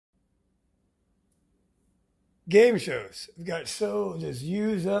game shows got so just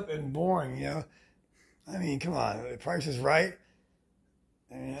used up and boring, you know. I mean, come on, the Price is Right.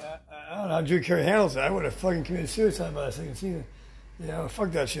 I mean, I don't know how Drew Carey handles it. I would have fucking committed suicide by the second season. You know,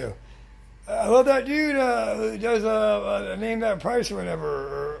 fuck that show. I love that dude who does Name That Price or whatever,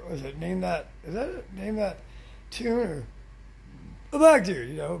 or was it Name That? Is that it? Name That Tune or a black dude?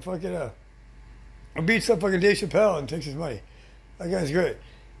 You know, fucking beats up fucking Dave Chappelle and takes his money. That guy's great.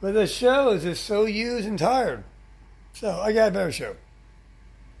 But the show is just so used and tired. So I got a better show.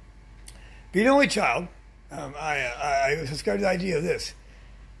 Being an only child, I subscribe to the idea of this.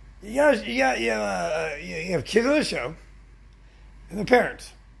 You have kids on the show and the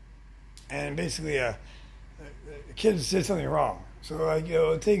parents. And basically, the kids did something wrong. So I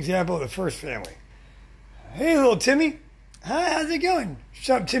take example of the first family. Hey, little Timmy. Hi, how's it going?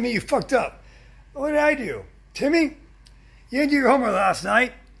 Shut up, Timmy, you fucked up. What did I do? Timmy, you didn't do your homework last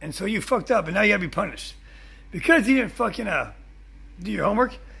night, and so you fucked up, and now you gotta be punished. Because you didn't fucking do your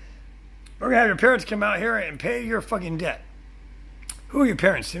homework, we're gonna have your parents come out here and pay your fucking debt. Who are your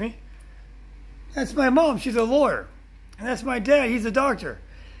parents, Timmy? That's my mom, she's a lawyer. And that's my dad, he's a doctor.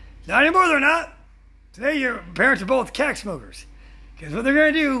 Not anymore, they're not. Today, your parents are both crack smokers. Because what they're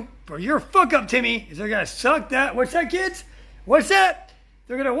going to do for your fuck up, Timmy, is they're going to suck that. What's that, kids? What's that?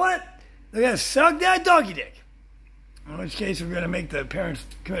 They're going to what? They're going to suck that doggy dick. In which case, we're going to make the parents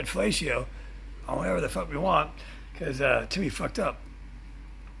commit fellatio on whatever the fuck we want. Because Timmy fucked up.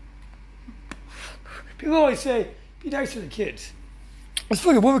 People always say, be nice to the kids. This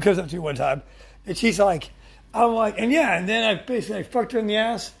fucking woman comes up to me one time. And she's like, I'm like, and yeah, and then I fucked her in the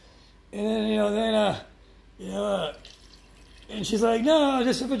ass. And then, and she's like, no,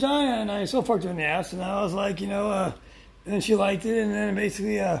 just a vagina. And I still fucked her in the ass. And I was like, and then she liked it. And then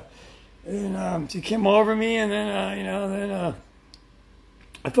basically, she came over me. And then,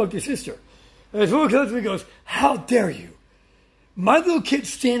 I fucked her sister. And this woman comes up to me and goes, how dare you? My little kid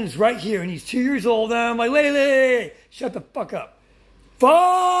stands right here. And he's 2 years old. And I'm like, Lady, shut the fuck up.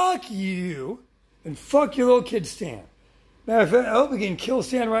 Fuck you. And fuck your little kid Stan. Matter of fact, I hope we can kill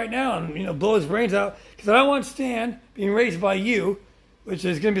Stan right now and, blow his brains out. Because I don't want Stan being raised by you, which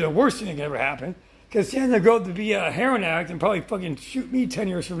is going to be the worst thing that can ever happen. Because Stan's going to grow up to be a heroin addict and probably fucking shoot me 10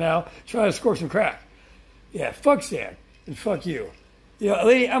 years from now trying to score some crack. Yeah, fuck Stan. And fuck you.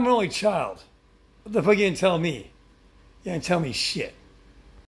 Lady, I'm an only child. What the fuck you didn't tell me? You didn't tell me shit.